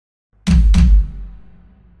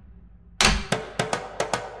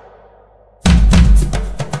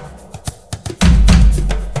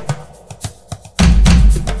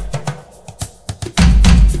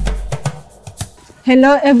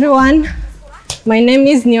Hello everyone, my name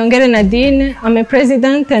is Nyongere Nadine. I'm a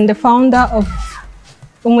president and the founder of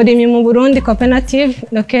Umurimyi Mu Burundi Cooperative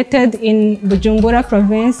located in Bujumbura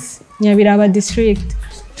Province, Nyabiraba District.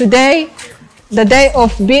 Today, the day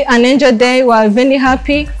of Be an Angel Day, we are very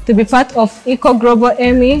happy to be part of Eco Global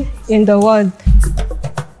Umurimyi in the world.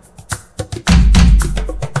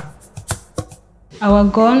 Our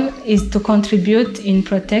goal is to contribute in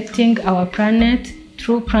protecting our planet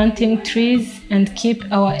through planting trees and keep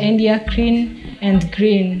our area clean and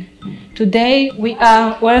green. Today, we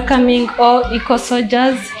are welcoming all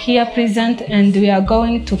eco-soldiers here present, and we are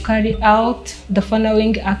going to carry out the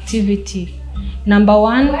following activity. Number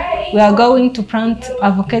 1, we are going to plant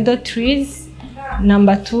avocado trees.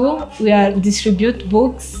 Number 2, we are distribute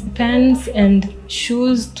books, pens, and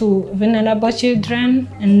shoes to vulnerable children.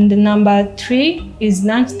 And number 3 is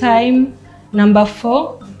lunchtime. Number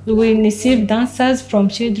 4, we will receive dancers from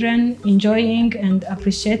children enjoying and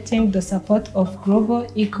appreciating the support of Global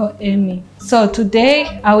Eco Umurimyi. So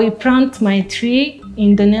today, I will plant my tree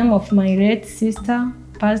in the name of my late sister,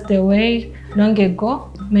 passed away long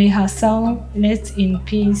ago. May her soul rest in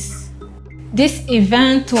peace. This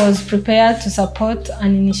event was prepared to support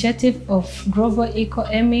an initiative of Global Eco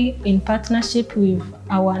Umurimyi in partnership with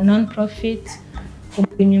our non-profit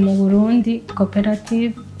Umurimyi Mu Burundi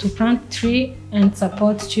Cooperative to plant trees and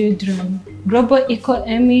support children. Global Eco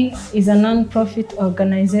Umurimyi is a non-profit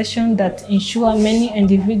organization that ensures many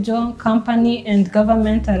individuals, companies, and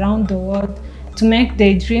governments around the world to make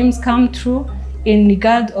their dreams come true in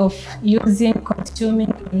regard of using,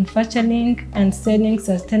 consuming, manufacturing, and selling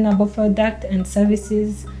sustainable products and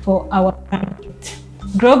services for our planet.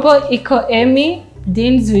 Global Eco Umurimyi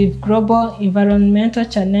deals with global environmental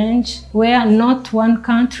challenge where not one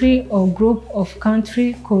country or group of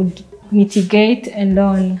countries could mitigate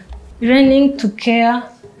alone. Learning to care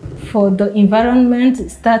for the environment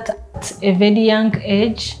starts at a very young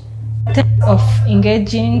age, of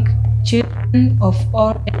engaging children of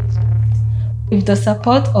all ages. With the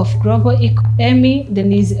support of Global Eco Umurimyi, there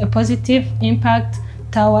is a positive impact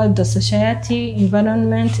toward the society,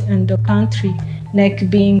 environment, and the country, like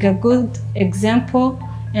being a good example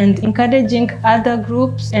and encouraging other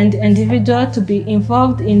groups and individuals to be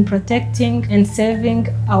involved in protecting and saving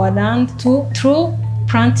our land through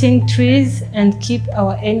planting trees and keep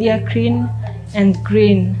our area clean and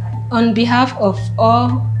green. On behalf of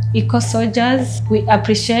all eco-soldiers, we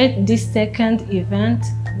appreciate this second event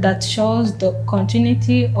that shows the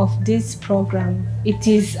continuity of this program. It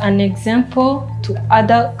is an example to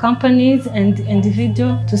other companies and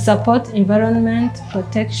individuals to support environment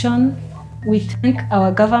protection. We thank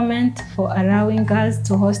our government for allowing us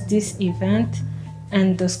to host this event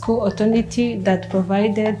and the school authority that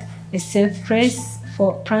provided a safe place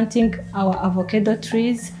for planting our avocado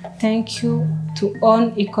trees. Thank you to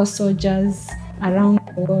all eco-soldiers around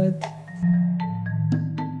the world.